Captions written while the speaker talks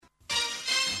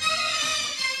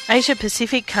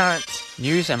Asia-Pacific Currents.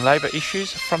 News and labour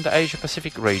issues from the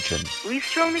Asia-Pacific region. We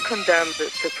strongly condemn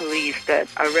the police that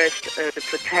arrest the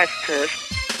protesters.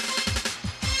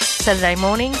 Saturday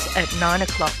mornings at 9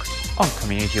 o'clock. On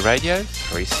Community Radio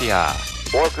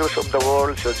 3CR. Workers of the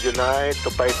world should unite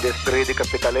to fight this greedy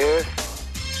capitalists.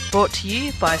 Brought to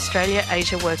you by Australia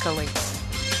Asia Worker Links.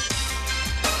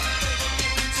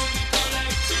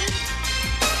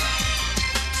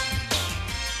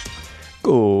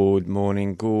 Good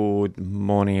morning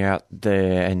out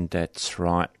there, and that's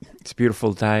right. It's a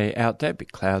beautiful day out there, a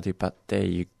bit cloudy, but there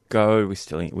you go.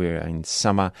 We're in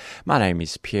summer. My name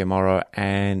is Pierre Morrow,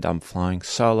 and I'm flying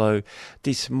solo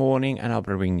this morning, and I'll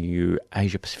be bringing you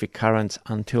Asia Pacific Currents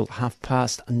until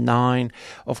 9:30.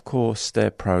 Of course,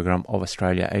 the program of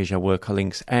Australia Asia Worker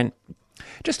Links. And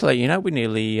just to let you know, we're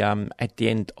nearly at the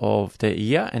end of the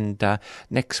year, and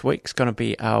next week's going to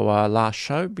be our last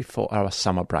show before our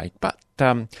summer break. But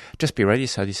just be ready.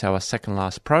 So this is our second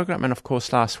last program, and of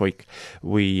course last week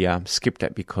we skipped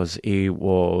it because it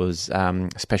was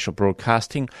special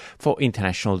broadcasting for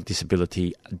International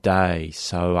Disability Day.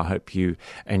 So I hope you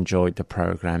enjoyed the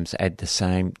programs at the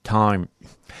same time.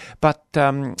 But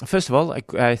first of all,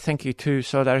 thank you to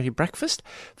Solidarity Breakfast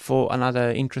for another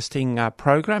interesting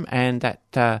program, and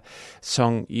that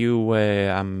song you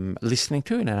were listening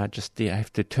to, and I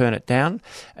have to turn it down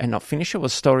and not finish it,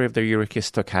 was Story of the Eureka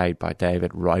Stockade by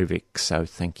David Rovic, so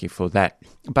thank you for that.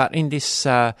 But in this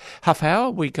half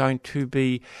hour, we're going to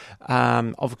be,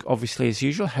 obviously as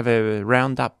usual, have a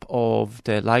roundup of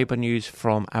the labour news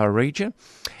from our region.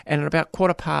 And at about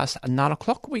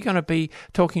 9:15, we're going to be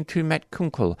talking to Matt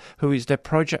Kunkel, who is the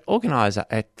project organiser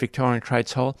at Victorian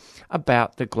Trades Hall,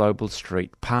 about the Global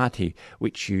Street Party,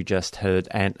 which you just heard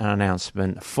an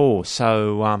announcement for.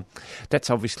 So that's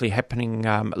obviously happening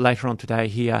later on today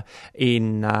here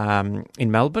in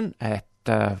Melbourne at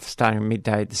starting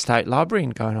midday at the State Library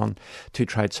and going on to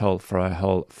Trades Hall for a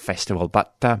whole festival.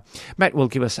 But Matt will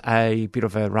give us a bit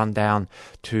of a rundown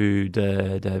to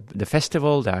the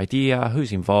festival, the idea,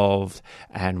 who's involved,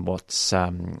 and what's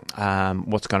going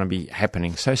to be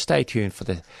happening. So stay tuned for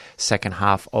the second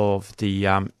half of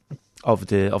the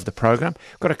program.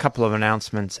 Got a couple of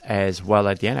announcements as well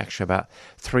at the end, actually about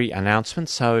 3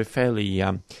 announcements. So fairly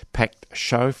packed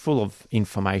show full of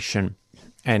information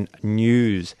and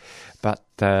news. But,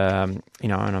 and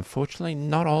unfortunately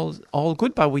not all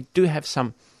good, but we do have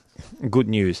some good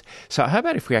news. So how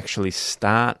about if we actually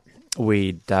start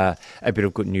with a bit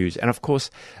of good news? And of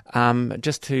course,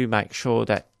 just to make sure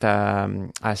that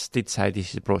I did say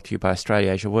this is brought to you by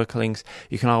Australia Asia Worker Links,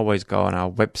 you can always go on our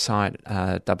website,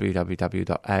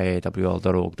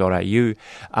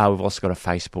 www.aawl.org.au. We've also got a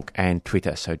Facebook and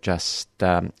Twitter, so just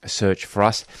search for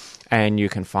us. And you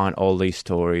can find all these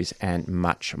stories and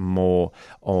much more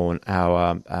on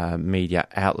our media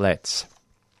outlets.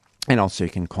 And also you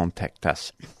can contact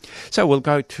us. So we'll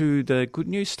go to the good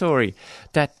news story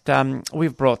that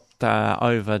we've brought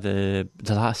over the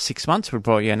last 6 months. We've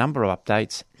brought you a number of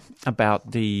updates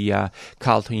about the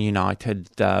Carlton United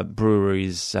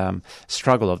Brewery's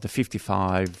struggle of the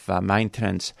 55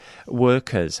 maintenance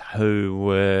workers who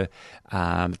were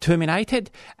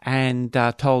terminated and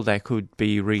told they could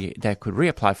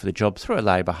reapply for the job through a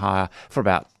labour hire for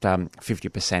about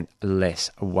 50%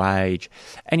 less wage.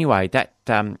 Anyway,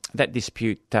 that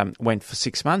dispute went for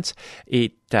 6 months.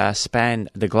 It spanned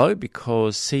the globe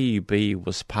because CUB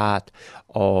was part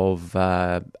of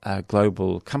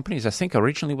global companies. I think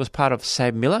originally was part of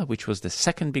SABMiller, which was the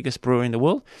second biggest brewer in the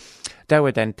world. They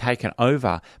were then taken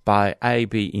over by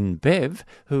AB InBev,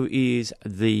 who is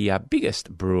the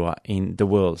biggest brewer in the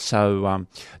world. So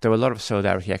there were a lot of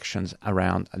solidarity actions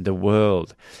around the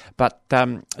world. But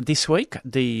this week,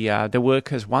 the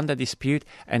workers won the dispute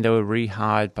and they were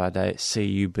rehired by the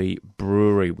CUB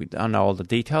brewery. We don't know all the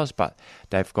details, but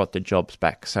they've got the jobs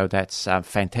back. So that's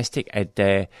fantastic at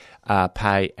their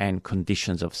pay and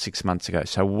conditions of 6 months ago.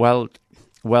 So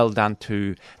well done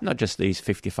to not just these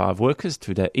 55 workers,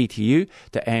 to the ETU,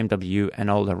 the AMWU, and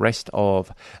all the rest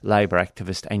of labour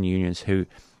activists and unions who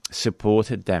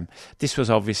supported them. This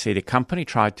was obviously the company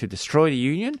tried to destroy the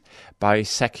union by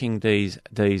sacking these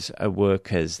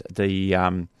workers.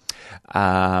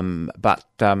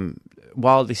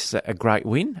 While this is a great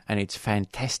win and it's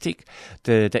fantastic,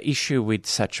 the issue with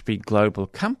such big global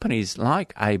companies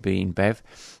like AB InBev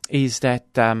is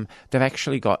that they've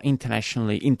actually got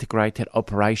internationally integrated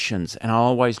operations and are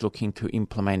always looking to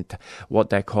implement what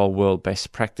they call world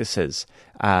best practices.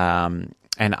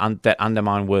 that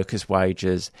undermine workers'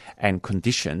 wages and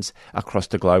conditions across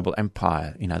the global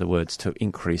empire, in other words, to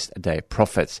increase their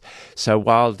profits. So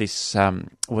while this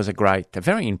was a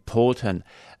very important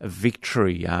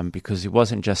victory, because it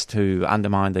wasn't just to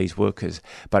undermine these workers,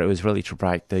 but it was really to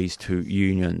break these two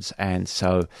unions. And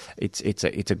so it's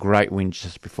a great win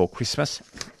just before Christmas.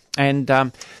 And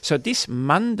so this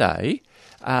Monday,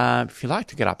 if you like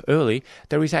to get up early,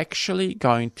 there is actually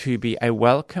going to be a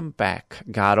welcome back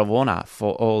guard of honour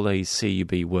for all these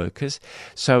CUB workers.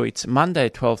 So it's Monday,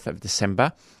 12th of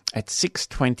December at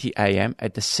 6:20 a.m.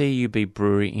 at the CUB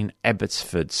Brewery in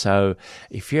Abbotsford. So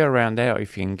if you're around there, or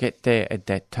if you can get there at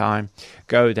that time,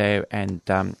 go there and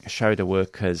show the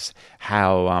workers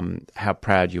how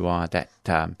proud you are that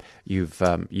you've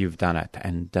done it.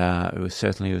 And it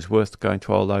was worth going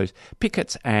to all those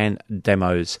pickets and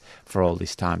demos for all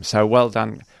this time. So well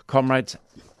done, comrades.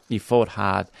 You fought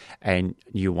hard and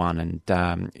you won,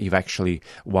 and you've actually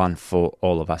won for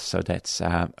all of us. So that's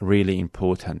really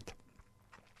important.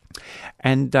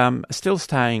 And still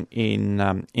staying in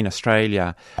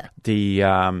Australia,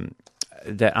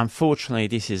 that unfortunately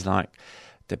this is like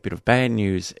the bit of bad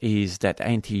news is that the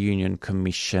Anti-Union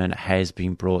Commission has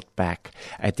been brought back.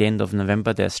 At the end of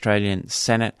November, the Australian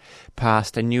Senate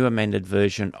passed a new amended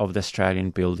version of the Australian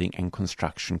Building and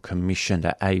Construction Commission,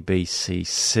 the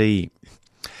ABCC.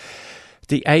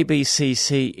 The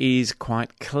ABCC is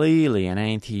quite clearly an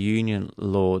anti-union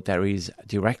law that is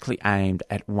directly aimed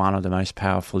at one of the most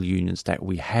powerful unions that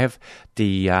we have,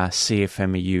 the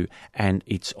CFMEU and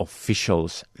its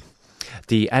officials.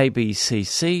 The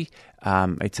ABCC,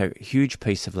 it's a huge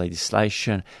piece of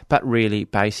legislation, but really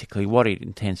basically what it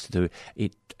intends to do,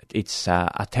 it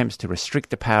attempts to restrict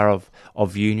the power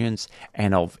of unions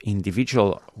and of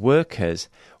individual workers,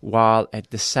 while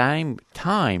at the same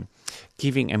time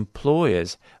giving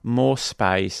employers more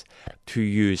space to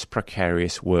use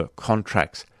precarious work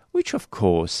contracts, which of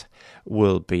course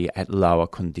will be at lower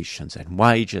conditions and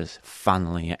wages,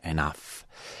 funnily enough.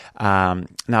 Now,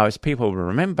 as people will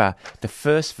remember, the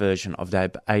first version of the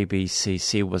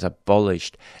ABCC was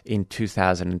abolished in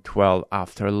 2012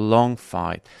 after a long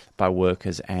fight by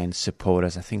workers and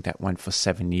supporters. I think that went for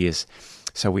 7 years.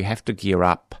 So we have to gear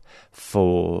up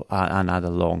for another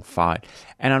long fight.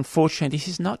 And unfortunately, this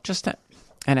is not just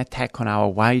an attack on our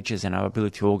wages and our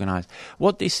ability to organise.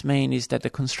 What this means is that the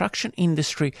construction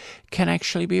industry can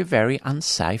actually be a very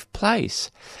unsafe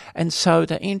place. And so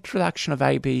the introduction of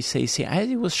ABCC, as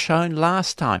it was shown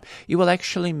last time, it will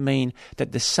actually mean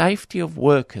that the safety of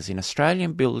workers in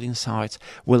Australian building sites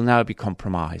will now be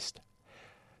compromised.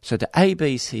 So the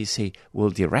ABCC will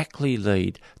directly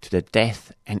lead to the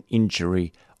death and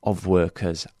injury of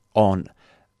workers on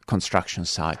construction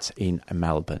sites in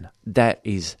Melbourne. That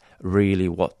is really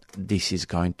what this is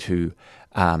going to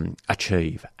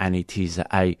achieve, and it is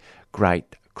a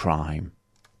great crime.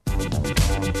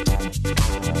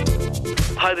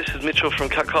 Hi, this is Mitchell from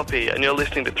Cut Copy, and you're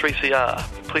listening to 3CR.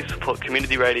 Please support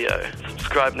community radio.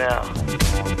 Subscribe now.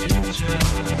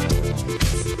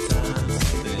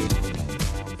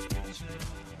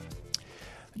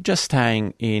 Just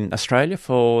staying in Australia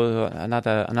for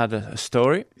another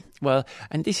story. Well,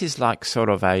 and this is like sort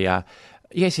of a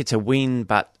yes, it's a win,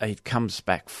 but it comes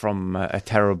back from a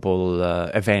terrible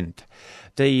event.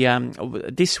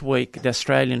 This week, the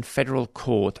Australian Federal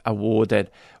Court awarded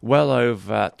well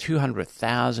over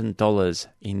 $200,000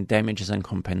 in damages and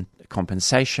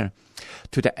compensation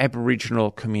to the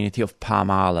Aboriginal community of Palm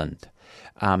Island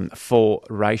for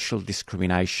racial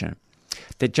discrimination.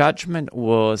 The judgment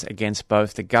was against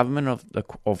both the government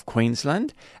of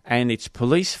Queensland and its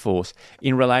police force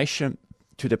in relation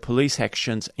to the police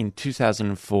actions in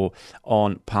 2004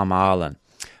 on Palm Island.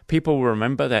 People will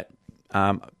remember that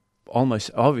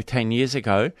almost over 10 years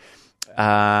ago,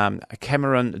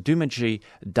 Cameron Doomadgee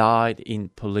died in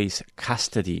police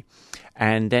custody.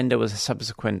 And then there was a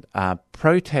subsequent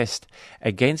protest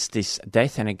against this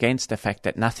death and against the fact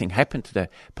that nothing happened to the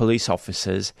police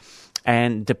officers.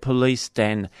 And the police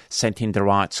then sent in the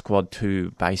riot squad to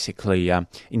basically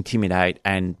intimidate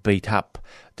and beat up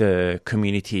the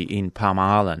community in Palm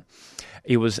Island.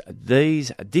 It was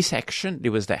this action, it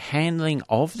was the handling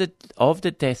of the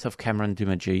death of Cameron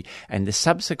Doomadgee and the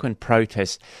subsequent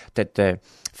protests that the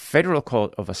Federal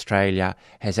Court of Australia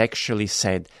has actually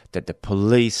said that the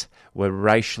police were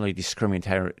racially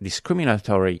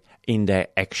discriminatory in their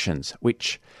actions,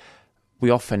 which we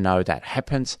often know that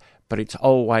happens, but it's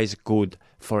always good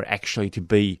for actually to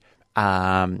be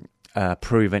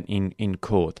proven in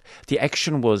court. The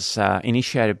action was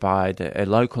initiated by a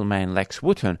local man, Lex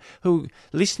Wotton, who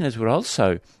listeners will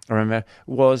also remember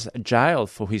was jailed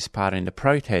for his part in the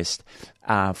protest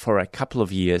for a couple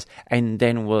of years, and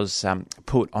then was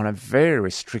put on a very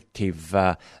restrictive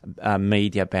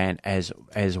media ban as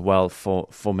well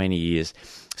for many years.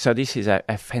 So this is a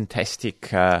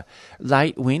fantastic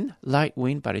late win,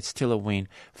 but it's still a win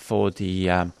for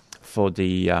the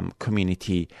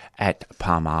community at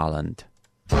Palm Island.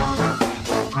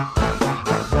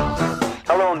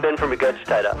 Hello, I'm Ben from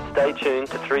Regurgitator. Stay tuned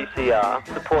to 3CR,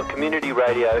 support community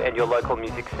radio and your local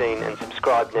music scene, and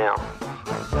subscribe now.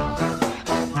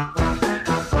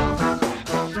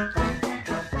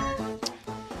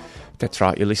 That's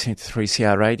right, you're listening to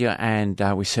 3CR Radio, and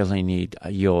we certainly need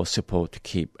your support to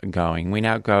keep going. We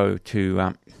now go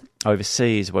to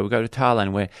overseas, where we go to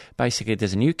Thailand, where basically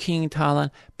there's a new king in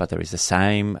Thailand, but there is the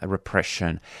same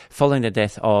repression. Following the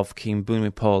death of King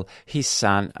Bhumipol, his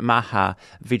son Maha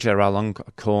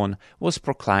Vajiralongkorn was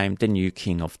proclaimed the new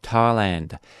king of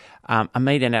Thailand.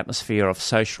 Amid an atmosphere of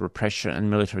social repression and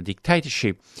military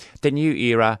dictatorship, the new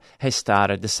era has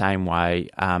started the same way,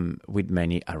 with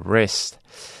many arrests.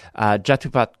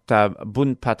 Jatupat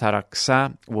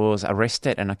Bunpataraksa was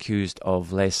arrested and accused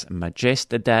of lèse majesté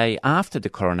the day after the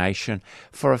coronation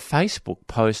for a Facebook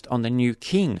post on the new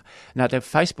king. Now, the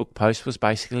Facebook post was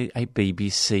basically a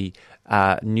BBC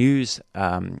news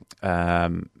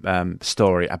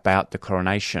story about the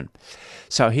coronation.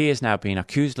 So he has now been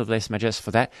accused of lèse majesté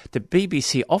for that. The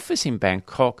BBC office in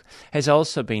Bangkok has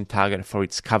also been targeted for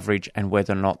its coverage and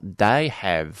whether or not they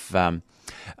have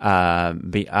are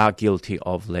guilty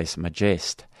of lèse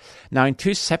majesté. Now, in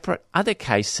two separate other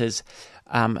cases,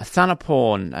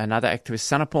 Thanaporn, another activist,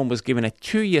 Thanaporn was given a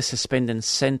 2-year suspended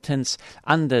sentence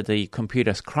under the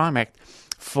Computers Crime Act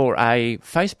for a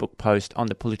Facebook post on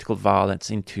the political violence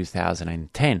in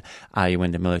 2010, i.e.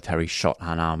 when the military shot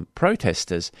unarmed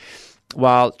protesters.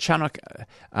 While Chanokanan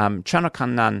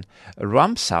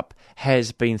Ramsap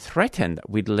has been threatened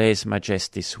with lèse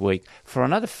majesté this week for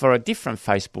a different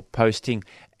Facebook posting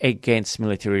against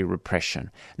military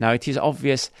repression. Now, it is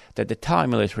obvious that the Thai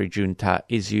military junta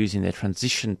is using the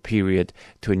transition period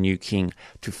to a new king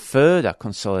to further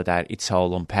consolidate its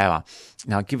hold on power.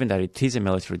 Now, given that it is a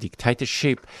military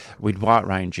dictatorship with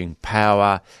wide-ranging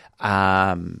power,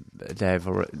 they're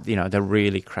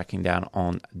really cracking down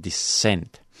on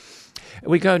dissent.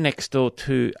 We go next door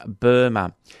to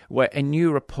Burma, where a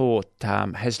new report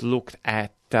has looked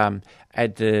at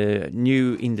the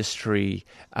new industry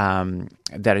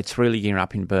that it's really gearing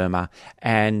up in Burma,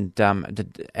 and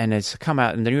it's come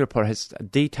out, and the new report has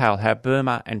detailed how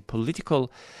Burma and political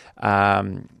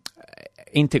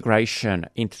integration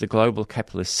into the global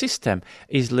capitalist system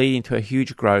is leading to a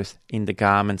huge growth in the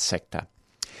garment sector.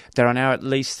 There are now at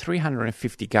least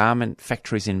 350 garment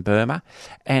factories in Burma,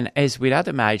 and as with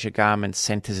other major garment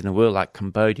centres in the world like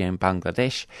Cambodia and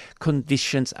Bangladesh,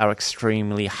 conditions are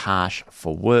extremely harsh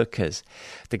for workers.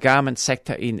 The garment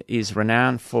sector is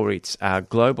renowned for its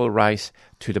global race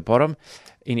to the bottom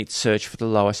in its search for the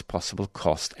lowest possible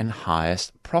cost and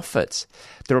highest profits.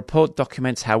 The report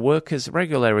documents how workers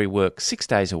regularly work 6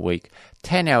 days a week,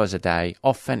 10 hours a day,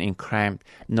 often in cramped,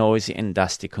 noisy and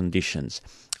dusty conditions.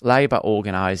 Labour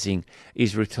organising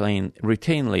is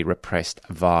routinely repressed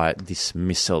via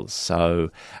dismissals, so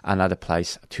another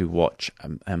place to watch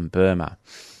Burma.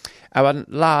 Our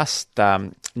last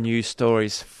news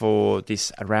stories for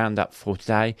this roundup for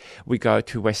today, we go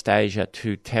to West Asia,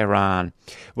 to Tehran,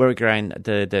 where again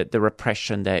the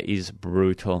repression there is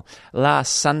brutal.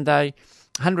 Last Sunday,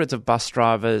 hundreds of bus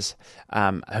drivers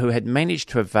who had managed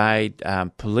to evade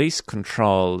police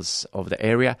controls of the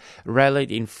area rallied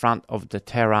in front of the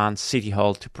Tehran City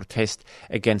Hall to protest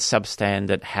against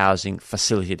substandard housing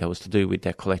facility that was to do with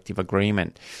their collective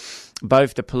agreement.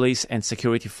 Both the police and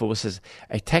security forces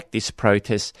attacked this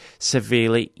protest,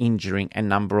 severely injuring a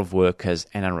number of workers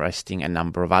and arresting a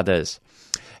number of others.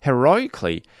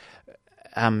 Heroically,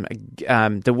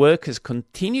 the workers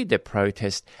continued their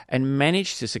protest and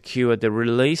managed to secure the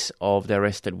release of the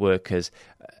arrested workers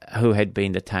who had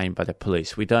been detained by the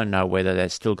police. We don't know whether they're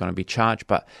still going to be charged,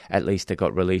 but at least they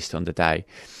got released on the day.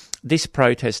 This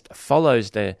protest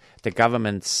follows the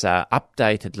government's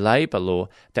updated labour law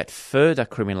that further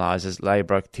criminalises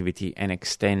labour activity and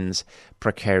extends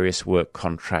precarious work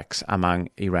contracts among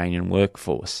Iranian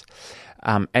workforce.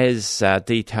 As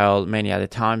detailed many other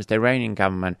times, the Iranian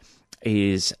government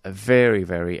is very,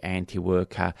 very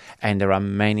anti-worker, and there are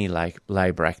many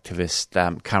labour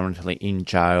activists currently in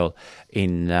jail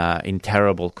in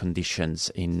terrible conditions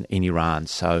in Iran.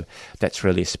 So that's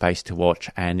really a space to watch,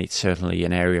 and it's certainly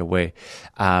an area where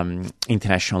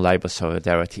international labour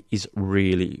solidarity is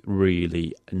really,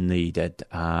 really needed,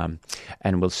 and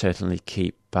we'll certainly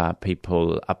keep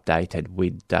people updated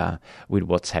with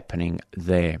what's happening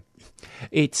there.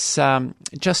 It's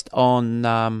just on,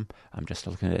 I'm just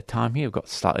looking at the time here, we've got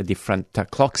slightly different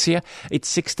clocks here. It's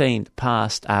 16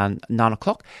 past 9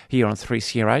 o'clock here on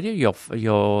 3CR Radio.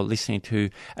 You're listening to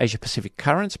Asia Pacific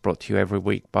Currents, brought to you every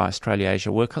week by Australia Asia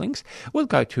Workerlinks. We'll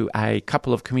go to a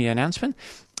couple of community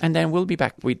announcements, and then we'll be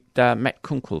back with Matt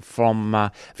Kunkel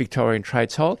from Victorian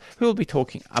Trades Hall, who will be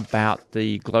talking about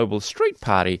the Global Street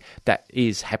Party that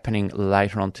is happening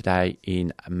later on today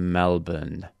in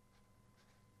Melbourne.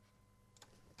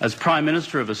 As Prime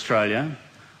Minister of Australia,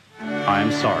 I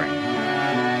am sorry.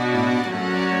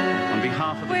 On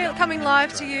behalf of We're coming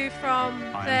live to you from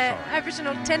the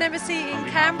Aboriginal 10 Embassy in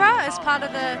Canberra as part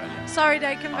of the Sorry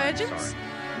Day Convergence.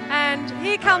 And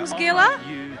here comes Gilla.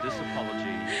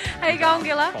 How you going,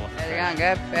 Gilla? How's it going,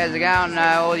 Gav? How's it going,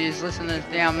 all you listeners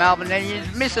down Melbourne? And you're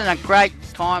missing a great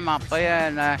time up here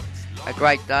and a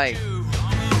great day.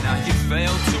 Now you fail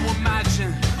to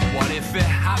imagine what if it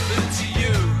happened to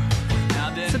you.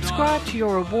 Subscribe to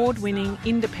your award-winning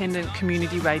independent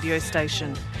community radio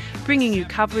station, bringing you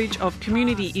coverage of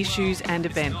community issues and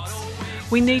events.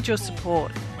 We need your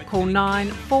support. Call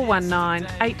 9419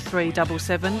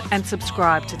 8377 and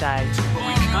subscribe today. But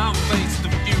we can't face the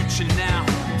future now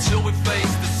until we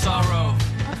face the sorrow.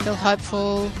 I feel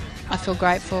hopeful, I feel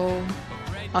grateful,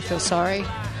 I feel sorry.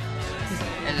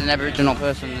 As an Aboriginal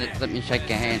person, let me shake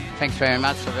your hand. Thanks very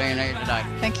much for being here today.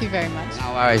 Thank you very much.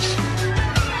 No worries.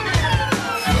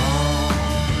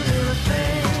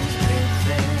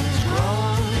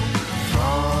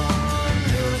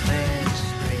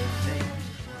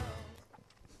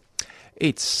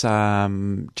 It's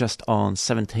just on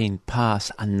 17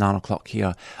 past 9 o'clock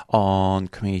here on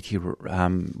Community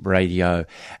Radio.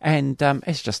 And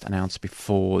as just announced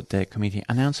before the community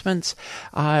announcements,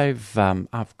 I've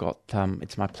got,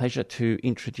 it's my pleasure to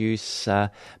introduce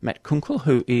Matt Kunkel,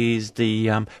 who is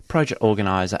the project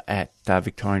organiser at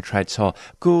Victorian Trades Hall.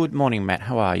 Good morning, Matt.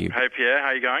 How are you? Hey, Pierre. How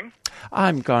are you going?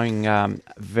 I'm going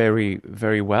very,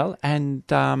 very well. And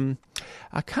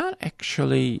I can't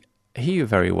actually hear you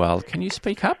very well. Can you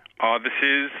speak up? Oh, this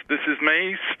is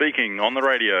me speaking on the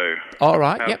radio. All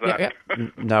right. How's Yep.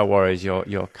 No worries.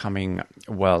 You're coming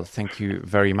well. Thank you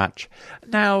very much.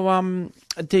 Now,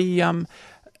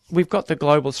 we've got the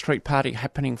Global Street Party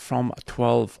happening from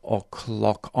 12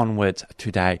 o'clock onwards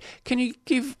today. Can you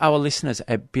give our listeners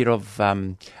a bit of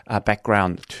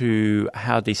background to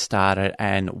how this started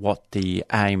and what the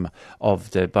aim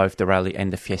of both the rally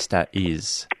and the fiesta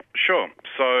is? Sure.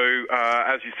 So,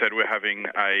 as you said, we're having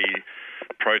a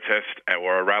protest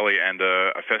or a rally and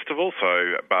a festival,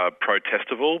 so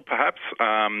protestival perhaps.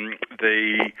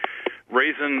 The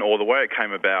reason or the way it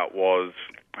came about was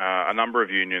a number of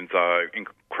unions are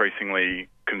increasingly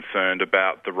concerned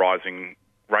about the rising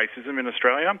racism in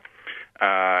Australia,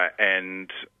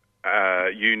 and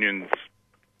unions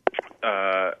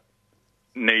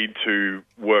need to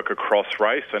work across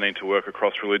race, they need to work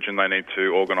across religion, they need to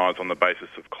organise on the basis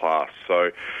of class. So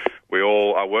we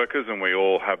all are workers and we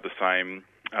all have the same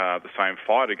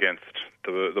fight against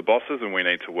the bosses, and we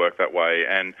need to work that way.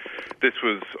 And this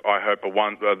was, I hope,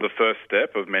 the first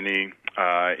step of many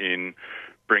in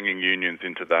bringing unions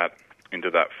into that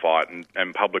fight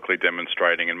and publicly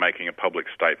demonstrating and making a public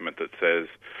statement that says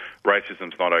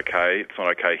racism's not okay, it's not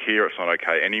okay here, it's not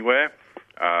okay anywhere.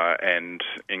 And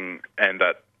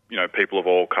that, you know, people of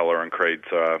all colour and creeds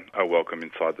are welcome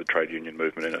inside the trade union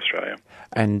movement in Australia.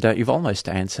 And you've almost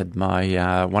answered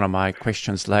my one of my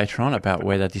questions later on about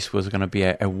whether this was going to be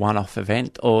a one-off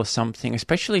event or something.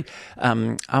 Especially,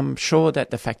 I'm sure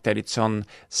that the fact that it's on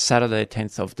Saturday,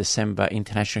 10th of December,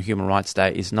 International Human Rights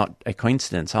Day, is not a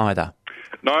coincidence either.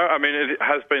 No, I mean, it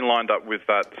has been lined up with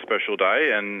that special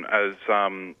day, and as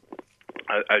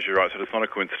you're right, so it's not a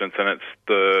coincidence, and it's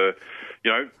the,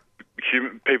 you know,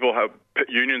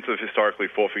 unions have historically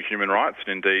fought for human rights,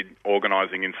 and indeed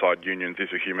organising inside unions is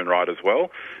a human right as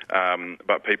well.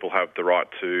 But people have the right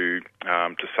to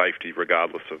safety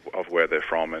regardless of where they're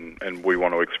from, and we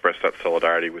want to express that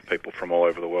solidarity with people from all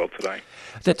over the world today.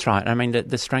 That's right. I mean,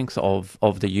 the strength of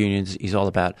the unions is all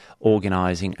about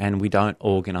organising, and we don't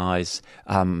organise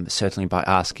certainly by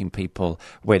asking people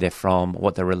where they're from,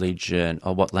 what their religion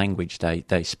or what language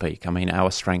they speak. I mean, our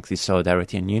strength is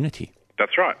solidarity and unity.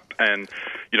 That's right. And,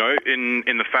 you know,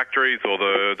 in the factories or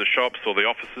the shops or the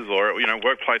offices or, you know,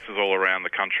 workplaces all around the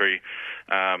country,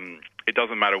 it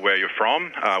doesn't matter where you're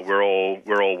from. We're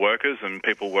all workers, and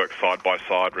people work side by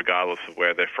side regardless of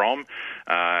where they're from.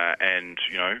 And,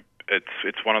 you know,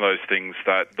 it's one of those things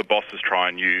that the bosses try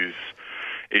and use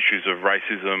issues of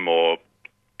racism or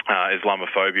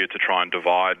Islamophobia to try and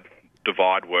divide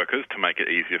workers to make it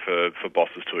easier for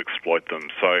bosses to exploit them.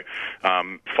 So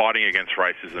fighting against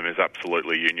racism is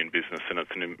absolutely union business,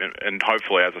 and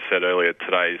hopefully, as I said earlier,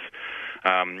 today's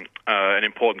an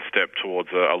important step towards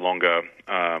a longer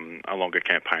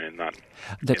campaign in that.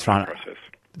 That's right. Process.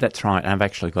 That's right. I've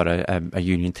actually got a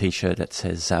union T-shirt that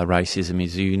says racism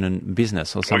is union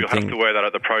business or something. Well, you'll have to wear that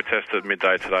at the protest at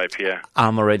midday today, Pierre.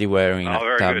 I'm already wearing it,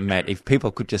 very good. Matt. If people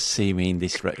could just see me in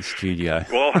this studio.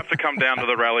 Well, I'll have to come down to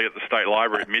the rally at the State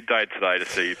Library at midday today to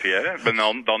see you, Pierre. But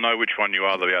they'll know which one you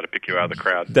are. They'll be able to pick you out of the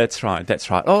crowd. That's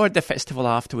right. Or at the festival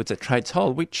afterwards at Trades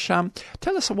Hall, which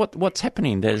tell us what's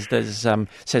happening. There's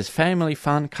says family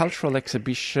fun, cultural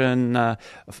exhibition, a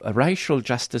racial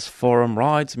justice forum,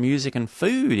 rides, music and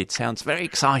food. It sounds very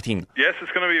exciting. Yes,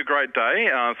 it's going to be a great day,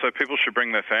 so people should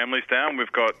bring their families down.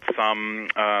 We've got some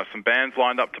bands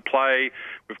lined up to play.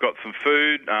 We've got some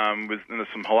food. And there's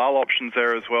some halal options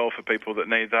there as well for people that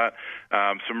need that.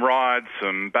 Some rides,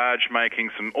 some badge making,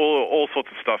 some all sorts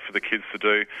of stuff for the kids to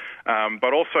do.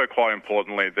 But also, quite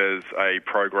importantly, there's a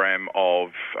program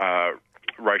of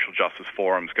racial justice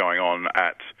forums going on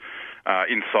at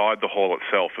inside the hall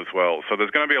itself as well. So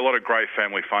there's going to be a lot of great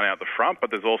family fun out the front,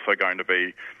 but there's also going to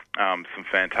be some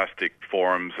fantastic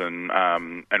forums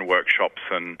and workshops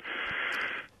and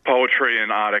poetry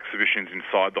and art exhibitions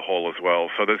inside the hall as well.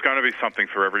 So there's going to be something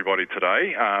for everybody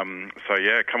today.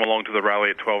 Come along to the rally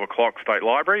at 12 o'clock, State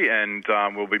Library, and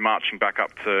we'll be marching back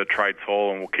up to Trades Hall,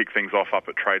 and we'll kick things off up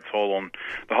at Trades Hall. On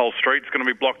the whole street's going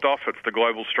to be blocked off. It's the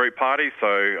Global Street Party,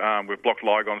 so we've blocked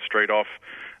Lygon Street off.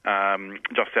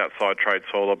 Just outside Trades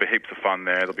Hall. There'll be heaps of fun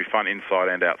there. There'll be fun inside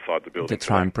and outside the building. That's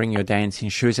right. And bring your dancing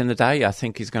shoes in the day. I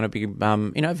think is going to be,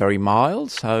 very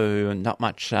mild, so not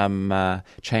much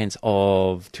chance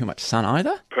of too much sun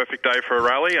either. Perfect day for a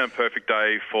rally and perfect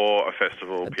day for a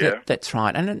festival, Pierre. That's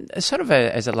right. And sort of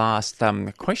as a last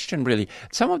question, really,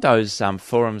 some of those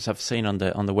forums I've seen on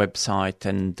the website,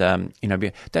 and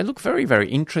they look very, very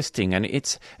interesting. And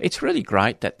it's really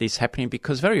great that this is happening,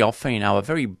 because very often in our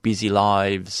very busy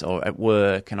lives or at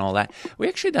work and all that, we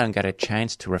actually don't get a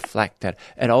chance to reflect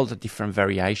at all the different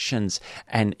variations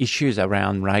and issues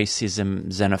around racism,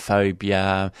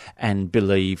 xenophobia and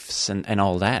beliefs and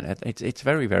all that. It's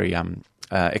very, very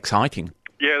exciting.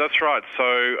 Yeah, that's right.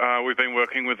 So we've been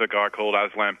working with a guy called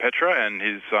Aslam Petra, and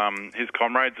his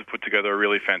comrades have put together a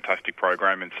really fantastic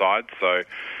program inside. So,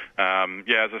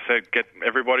 as I said,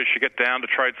 everybody should get down to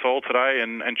Trades Hall today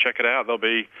and check it out. There'll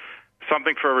be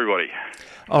something for everybody.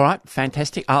 All right,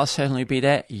 fantastic. I'll certainly be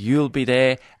there. You'll be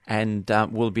there, and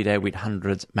we'll be there with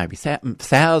hundreds, maybe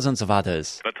thousands of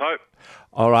others. Let's hope.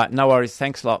 All right, no worries.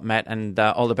 Thanks a lot, Matt, and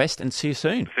all the best, and see you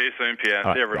soon. See you soon, Pierre. All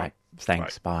right, see everyone. Right.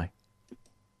 Thanks. Bye.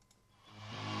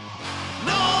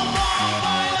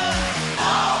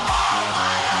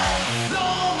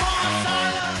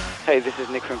 Hey, this is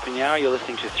Nick from Pinyao. You're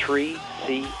listening to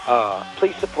 3CR.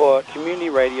 Please support community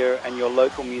radio and your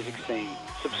local music scene.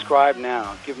 Subscribe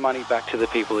now. Give money back to the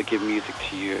people that give music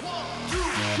to you.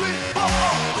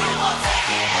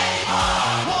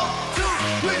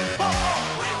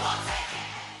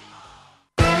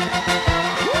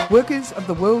 Workers of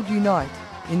the world unite.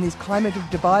 In this climate of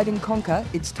divide and conquer,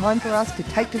 it's time for us to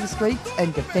take to the streets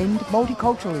and defend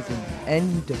multiculturalism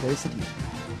and diversity.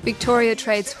 Victoria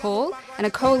Trades Hall and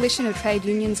a coalition of trade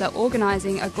unions are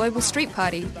organising a global street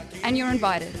party, and you're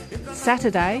invited.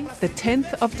 Saturday, the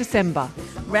 10th of December.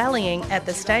 Rallying at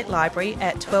the State Library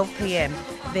at 12 p.m,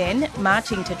 then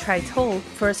marching to Trades Hall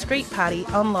for a street party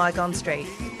on Lygon Street.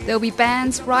 There'll be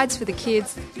bands, rides for the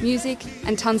kids, music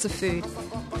and tons of food.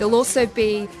 There'll also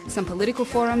be some political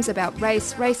forums about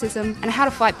race, racism and how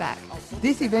to fight back.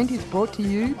 This event is brought to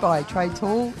you by Trades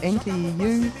Hall,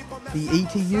 NTEU, the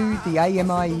ETU, the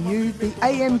AMIEU, the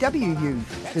AMWU,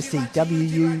 the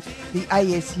CWU, the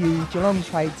ASU, Geelong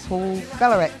Trades Hall,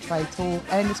 Ballarat Trades Hall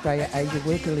and Australia Asia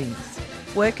Worker Links.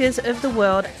 Workers of the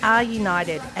world are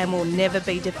united and will never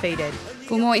be defeated.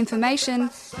 For more information,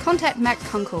 contact Matt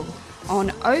Kunkel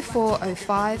on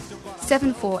 0405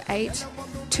 748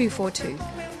 242.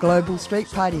 Global Street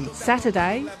Party.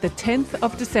 Saturday, the 10th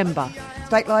of December.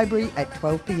 State Library at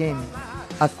 12 p.m.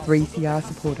 A 3CR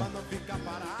supporter.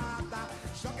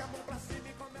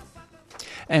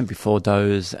 And before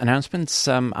those announcements,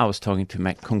 I was talking to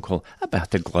Matt Kunkel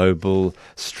about the Global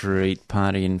Street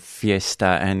Party and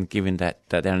Fiesta, and given that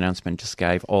announcement just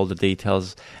gave all the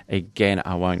details, again,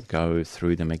 I won't go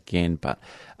through them again, but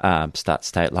start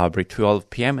State Library 12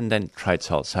 p.m. and then Trades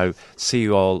Hall. So see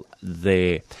you all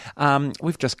there.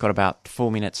 We've just got about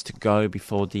 4 minutes to go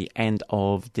before the end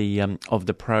of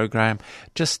the program.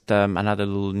 Just another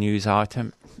little news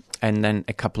item, and then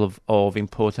a couple of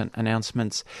important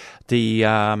announcements.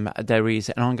 There is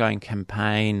an ongoing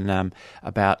campaign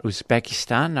about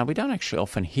Uzbekistan. Now, we don't actually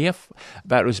often hear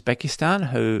about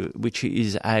Uzbekistan, which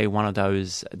is one of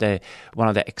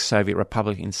the ex-Soviet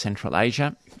republics in Central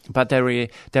Asia. But there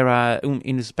are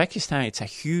in Uzbekistan, it's a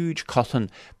huge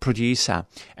cotton producer,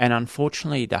 and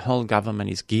unfortunately, the whole government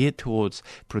is geared towards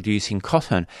producing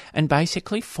cotton, and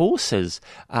basically forces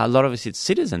a lot of its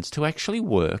citizens to actually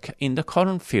work in the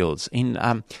cotton fields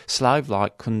in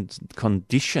slave-like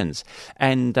conditions.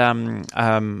 And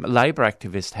labour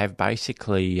activists have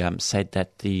basically said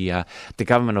that the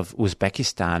government of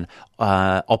Uzbekistan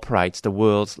operates the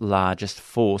world's largest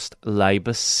forced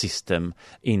labour system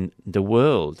in the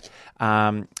world.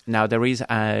 Now, there is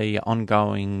a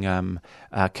ongoing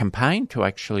campaign to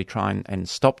actually try and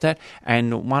stop that,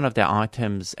 and one of the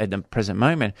items at the present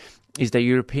moment is the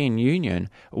European Union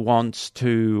wants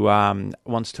to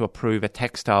approve a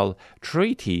textile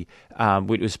treaty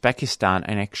with Uzbekistan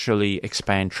and actually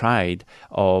expand trade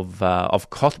of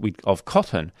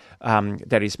cotton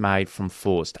that is made from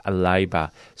forced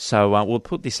labour. So we'll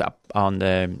put this up on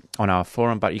our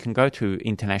forum, but you can go to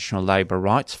International Labour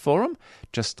Rights Forum.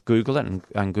 Just Google it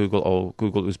and Google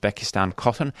Uzbekistan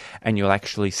cotton, and you'll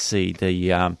actually see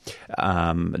the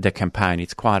campaign.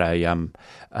 It's quite a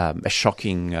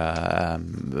shocking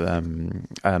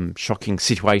shocking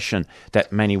situation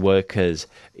that many workers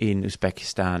in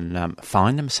Uzbekistan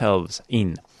find themselves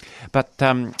in. But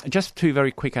just two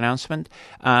very quick announcements.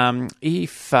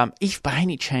 If by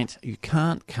any chance you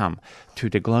can't come to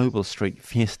the Global Street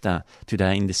Fiesta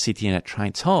today in the city and at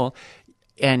Trades Hall,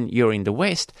 and you're in the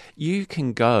West, you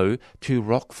can go to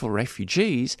Rock for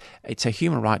Refugees. It's a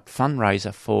human rights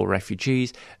fundraiser for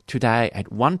refugees today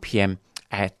at 1 p.m.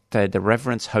 at the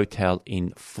Reverence Hotel in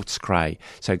Footscray.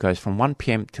 So it goes from 1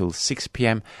 p.m. till 6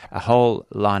 p.m. A whole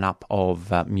lineup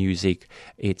of music.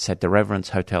 It's at the Reverence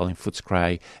Hotel in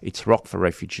Footscray. It's Rock for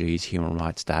Refugees Human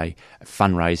Rights Day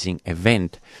fundraising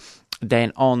event.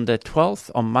 Then on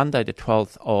Monday the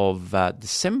 12th of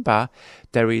December,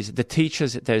 there's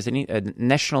a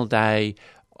National Day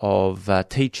of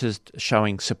teachers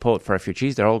showing support for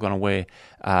refugees. They're all going to wear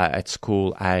at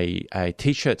school a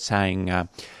T-shirt saying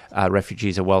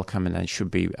refugees are welcome and there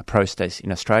should be a protest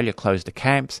in Australia, close the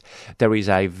camps. There is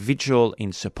a vigil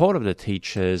in support of the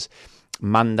teachers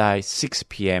Monday, 6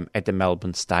 p.m. at the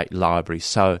Melbourne State Library.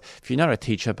 So if you're not a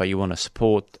teacher but you want to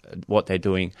support what they're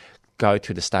doing, go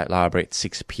to the State Library at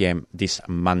 6 p.m. this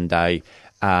Monday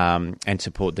and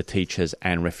support the teachers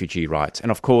and refugee rights.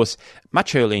 And of course,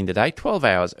 much earlier in the day, 12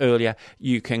 hours earlier,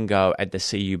 you can go at the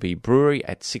CUB Brewery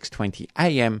at 6:20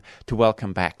 a.m. to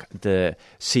welcome back the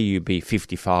CUB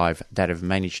 55 that have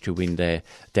managed to win their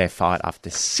fight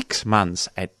after 6 months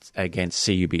against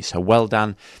CUB. So well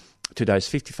done to those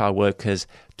 55 workers,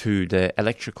 to the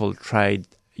Electrical Trade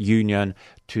Union,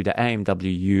 to the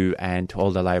AMWU, and to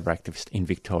all the labour activists in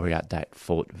Victoria that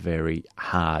fought very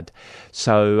hard.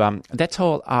 So that's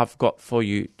all I've got for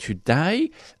you today.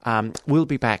 We'll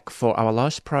be back for our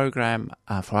last program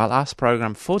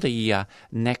for the year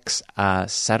next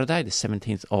Saturday, the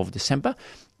 17th of December.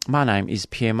 My name is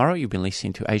Pierre Morrow. You've been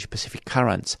listening to Asia Pacific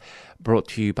Currents, brought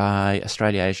to you by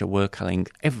Australia-Asia Worker Link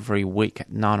every week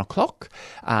at 9 o'clock.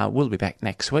 We'll be back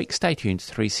next week. Stay tuned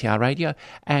to 3CR Radio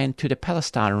and to the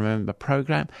Palestine Remember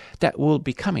program that will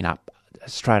be coming up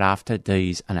straight after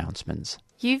these announcements.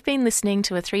 You've been listening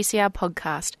to a 3CR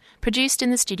podcast produced in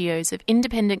the studios of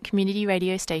independent community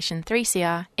radio station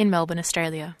 3CR in Melbourne,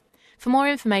 Australia. For more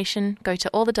information, go to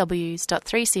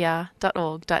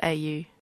allthews.3cr.org.au.